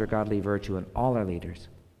foster godly virtue in all our leaders.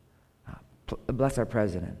 Bless our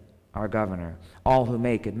president, our governor, all who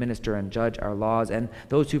make, administer, and judge our laws, and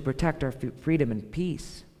those who protect our freedom and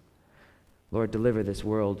peace. Lord, deliver this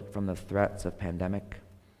world from the threats of pandemic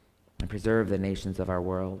and preserve the nations of our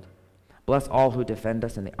world. Bless all who defend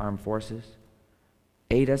us in the armed forces.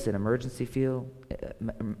 Aid us in in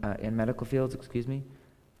medical fields,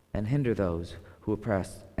 and hinder those who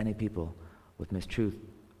oppress any people with mistruth,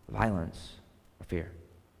 violence, or fear.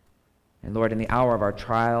 And Lord, in the hour of our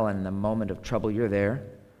trial and the moment of trouble, you're there.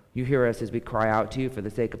 You hear us as we cry out to you for the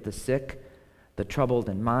sake of the sick, the troubled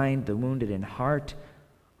in mind, the wounded in heart,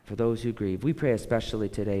 for those who grieve. We pray especially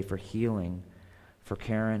today for healing for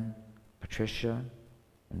Karen, Patricia,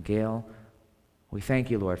 and Gail. We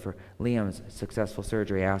thank you, Lord, for Liam's successful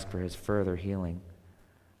surgery. Ask for his further healing.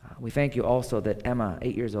 We thank you also that Emma,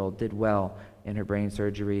 8 years old, did well in her brain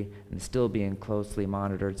surgery and is still being closely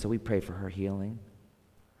monitored, so we pray for her healing.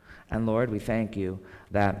 And Lord, we thank you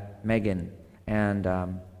that Megan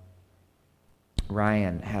and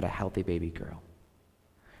Ryan had a healthy baby girl.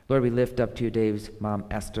 Lord, we lift up to you Dave's mom,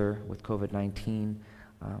 Esther, with COVID-19,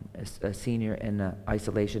 a senior in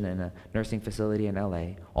isolation in a nursing facility in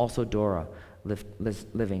LA. Also Dora,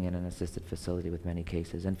 living in an assisted facility with many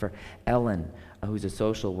cases. And for Ellen, who's a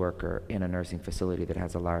social worker in a nursing facility that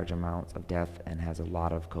has a large amount of death and has a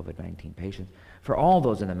lot of COVID-19 patients. For all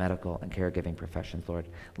those in the medical and caregiving professions, Lord,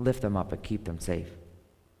 lift them up and keep them safe.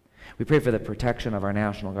 We pray for the protection of our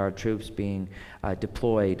National Guard troops being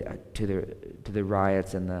deployed to the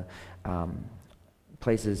riots and the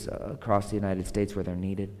places across the United States where they're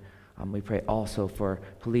needed. We pray also for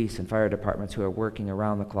police and fire departments who are working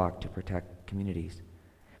around the clock to protect communities.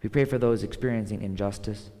 We pray for those experiencing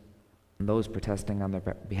injustice and those protesting on their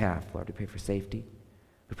behalf. Lord, we pray for safety.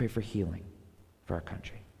 We pray for healing for our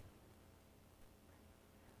country.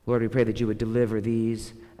 Lord, we pray that you would deliver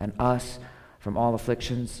these and us from all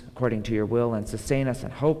afflictions according to your will, and sustain us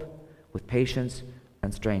in hope with patience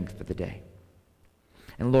and strength for the day.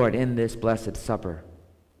 And Lord, in this blessed supper,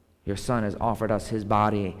 your Son has offered us his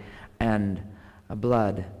body and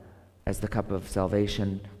blood as the cup of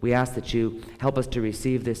salvation. We ask that you help us to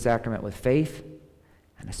receive this sacrament with faith,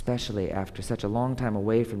 and especially after such a long time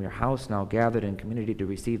away from your house, now gathered in community to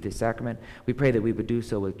receive this sacrament, we pray that we would do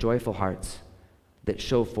so with joyful hearts that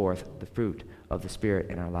show forth the fruit of the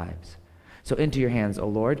Spirit in our lives. So into your hands, O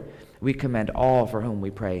Lord, we commend all for whom we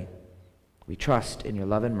pray. We trust in your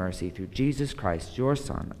love and mercy through Jesus Christ, your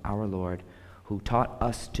Son, our Lord, who taught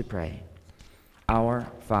us to pray. Our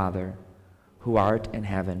Father, who art in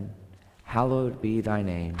heaven, hallowed be thy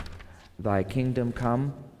name. Thy kingdom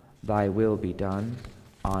come, thy will be done,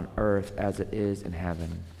 on earth as it is in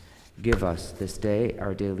heaven. Give us this day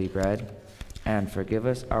our daily bread, and forgive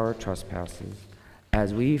us our trespasses,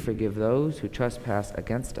 as we forgive those who trespass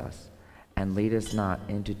against us. And lead us not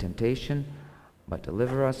into temptation, but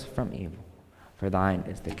deliver us from evil. For thine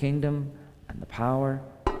is the kingdom, and the power,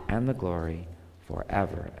 and the glory,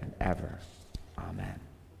 forever and ever. Amen.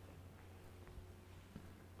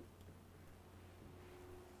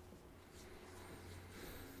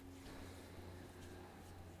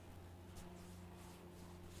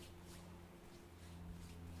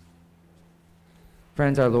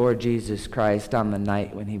 Friends, our Lord Jesus Christ, on the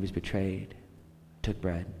night when he was betrayed, took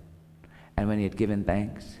bread. And when he had given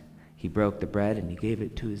thanks, he broke the bread and he gave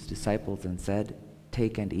it to his disciples and said,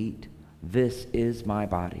 "Take and eat. This is my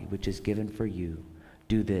body, which is given for you.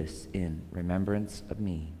 Do this in remembrance of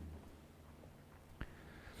me."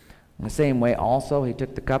 In the same way also he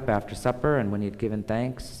took the cup after supper, and when he had given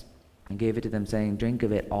thanks, and gave it to them, saying, "Drink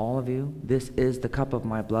of it, all of you. This is the cup of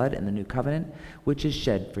my blood in the new covenant, which is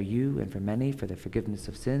shed for you and for many for the forgiveness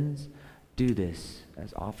of sins. Do this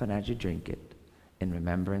as often as you drink it in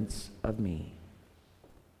remembrance of me."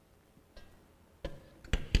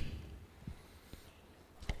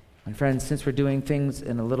 And friends, since we're doing things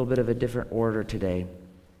in a little bit of a different order today,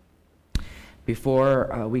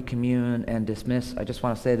 Before we commune and dismiss, I just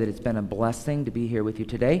want to say that it's been a blessing to be here with you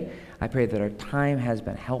today. I pray that our time has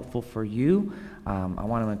been helpful for you. I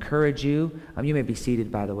want to encourage you. You may be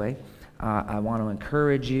seated, by the way. I want to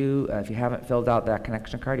encourage you, if you haven't filled out that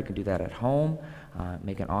connection card, you can do that at home.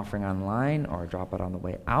 Make an offering online or drop it on the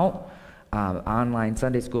way out. Online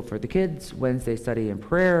Sunday school for the kids, Wednesday study and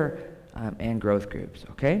prayer, and growth groups,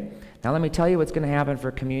 okay? Now let me tell you what's going to happen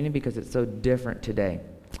for communion because it's so different today,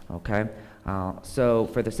 okay? So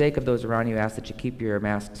for the sake of those around you, I ask that you keep your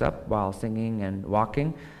masks up while singing and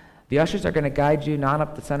walking. The ushers are going to guide you not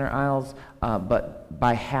up the center aisles, but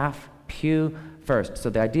by half pew first. So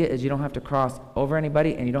the idea is you don't have to cross over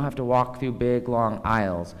anybody and you don't have to walk through big, long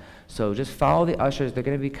aisles. So just follow the ushers. They're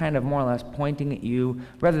going to be kind of more or less pointing at you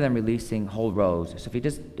rather than releasing whole rows. So if you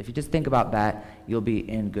just think about that, you'll be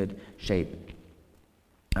in good shape.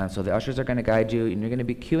 So the ushers are going to guide you, and you're going to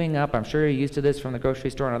be queuing up. I'm sure you're used to this from the grocery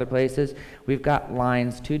store and other places. We've got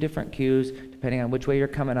lines, 2 different queues, depending on which way you're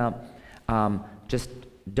coming up. Just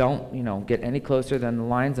don't, get any closer than the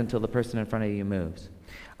lines until the person in front of you moves.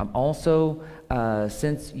 Also,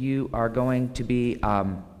 since you are going to be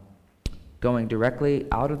going directly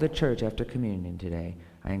out of the church after communion today,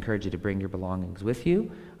 I encourage you to bring your belongings with you.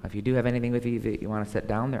 If you do have anything with you that you want to set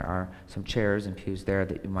down, there are some chairs and pews there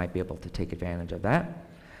that you might be able to take advantage of that.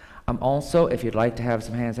 Also, if you'd like to have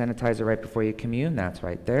some hand sanitizer right before you commune, that's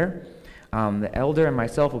right there. The elder and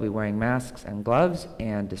myself will be wearing masks and gloves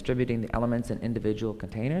and distributing the elements in individual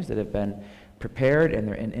containers that have been prepared, and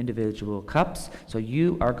they're in individual cups. So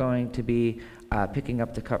you are going to be picking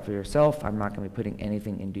up the cup for yourself. I'm not going to be putting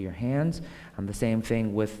anything into your hands. The same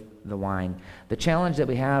thing with the wine. The challenge that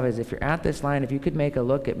we have is if you're at this line, if you could make a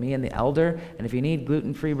look at me and the elder, and if you need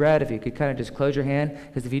gluten-free bread, if you could kind of just close your hand,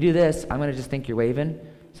 because if you do this, I'm going to just think you're waving.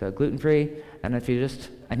 So gluten-free, and if you just,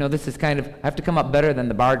 I know this is kind of, I have to come up better than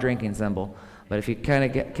the bar drinking symbol, but if you kind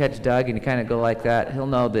of catch Doug and you kind of go like that, he'll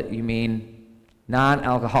know that you mean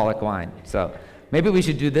non-alcoholic wine. So maybe we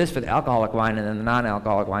should do this for the alcoholic wine, and then the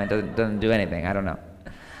non-alcoholic wine doesn't do anything. I don't know.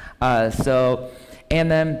 And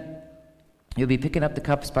then you'll be picking up the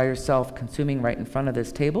cups by yourself, consuming right in front of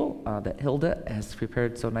this table that Hilda has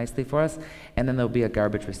prepared so nicely for us, and then there'll be a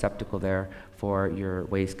garbage receptacle there for your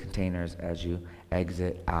waste containers as you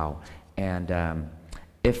exit out. And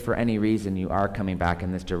if for any reason you are coming back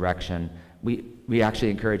in this direction, we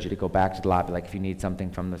actually encourage you to go back to the lobby. Like if you need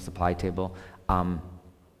something from the supply table,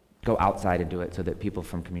 go outside and do it so that people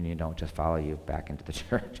from communion don't just follow you back into the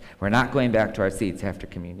church. We're not going back to our seats after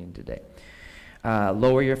communion today.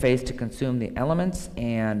 Lower your face to consume the elements,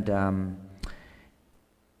 and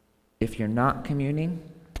if you're not communing,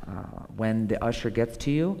 when the usher gets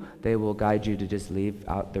to you, they will guide you to just leave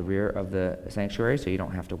out the rear of the sanctuary so you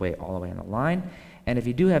don't have to wait all the way in the line. And if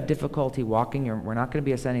you do have difficulty walking, we're not going to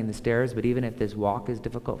be ascending the stairs, but even if this walk is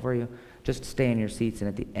difficult for you, just stay in your seats, and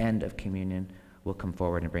at the end of communion, we'll come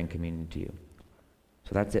forward and bring communion to you.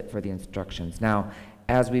 So that's it for the instructions. Now,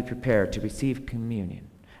 as we prepare to receive communion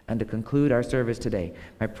and to conclude our service today,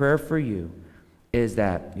 my prayer for you is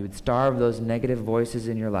that you would starve those negative voices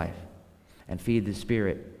in your life and feed the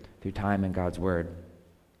Spirit through time in God's Word.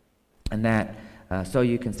 And that so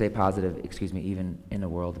you can stay positive, even in a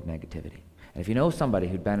world of negativity. And if you know somebody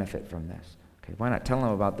who'd benefit from this, okay, why not tell them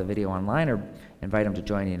about the video online or invite them to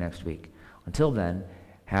join you next week. Until then,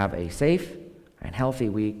 have a safe and healthy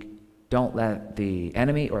week. Don't let the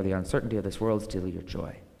enemy or the uncertainty of this world steal your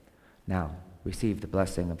joy. Now, receive the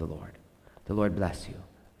blessing of the Lord. The Lord bless you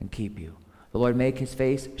and keep you. The Lord make his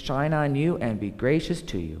face shine on you and be gracious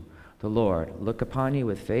to you. The Lord look upon you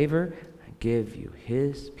with favor and give you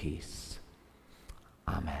his peace.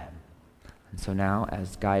 Amen. And so now,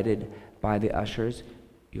 as guided by the ushers,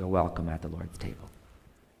 you're welcome at the Lord's table.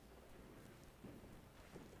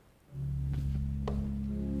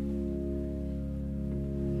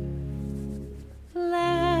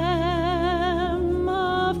 Lamb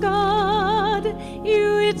of God,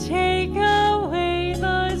 you take away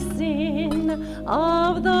the sin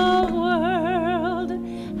of the world.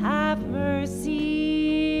 Have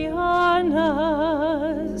mercy on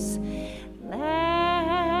us.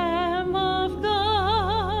 Lamb of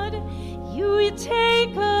God, you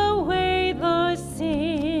take away the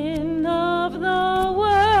sin of the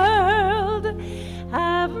world.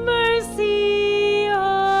 Have mercy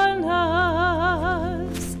on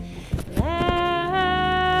us.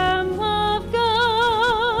 Lamb of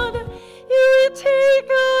God, you take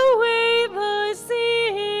away the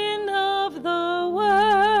sin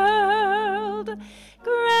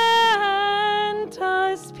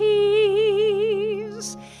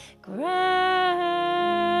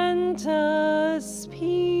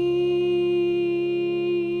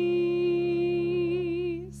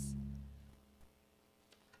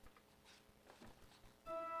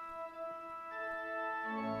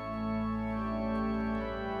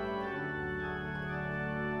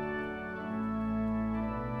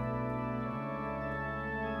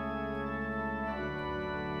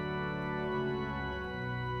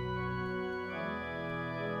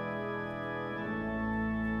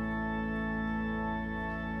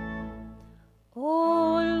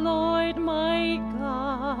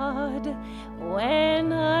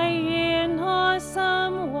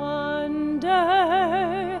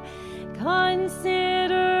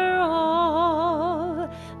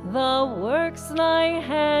the works thy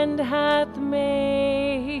hand hath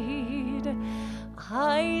made.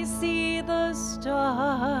 I see the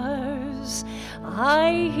stars,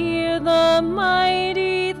 I hear the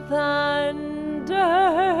mighty thunder,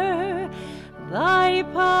 thy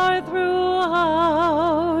power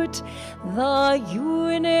throughout the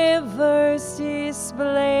universe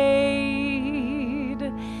displayed.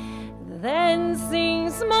 Then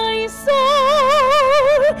sings my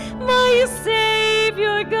soul, my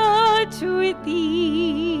Savior God, to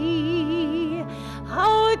thee.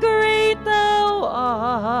 How great thou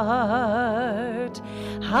art,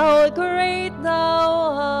 how great thou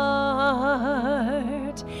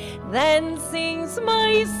art. Then sings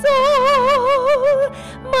my soul,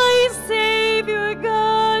 my Savior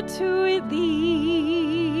God, to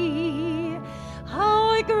thee.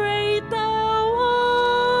 How great thou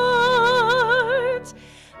art,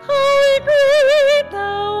 how great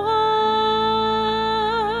thou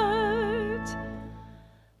art.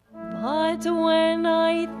 But when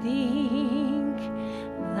I think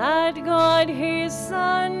that God his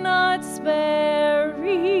Son not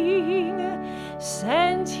sparing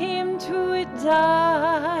sent him to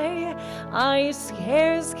die, I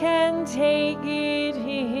scarce can take it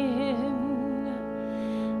in,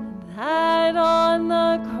 that on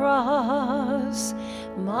the cross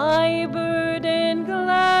my burden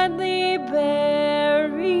gladly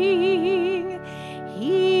bearing,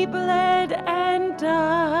 he bled and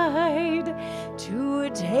died to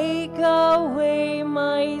take away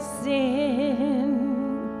my sin.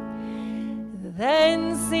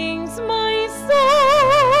 Then sings my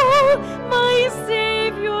soul, my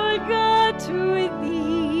Savior God, to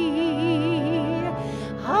thee.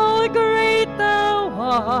 How great thou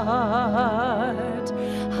art,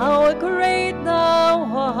 how great thou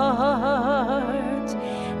art.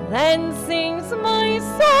 Then sings my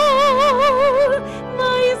soul,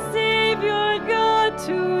 my Savior God,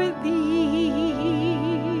 to thee.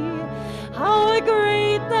 How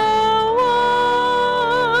great thou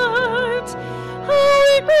art,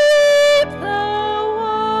 how great thou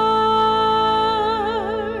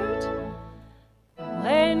art.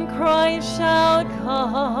 When Christ shall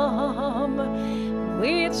come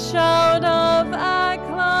with shout of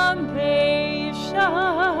acclamation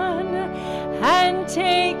and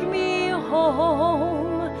take me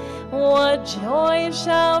home, what joy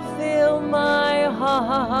shall fill my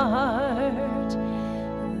heart.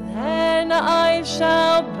 Then I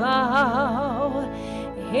shall bow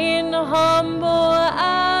in humble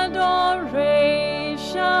adoration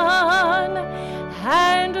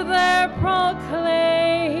and there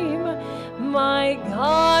proclaim, my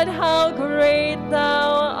God, how great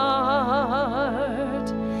thou art.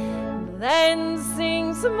 Then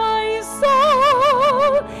sings my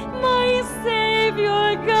soul, my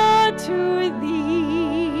Savior God, to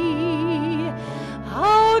thee.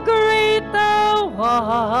 How great thou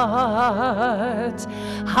art,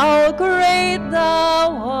 how great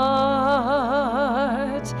thou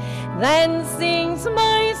art. Then sings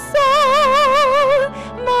my soul,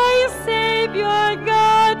 my Savior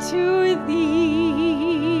God, to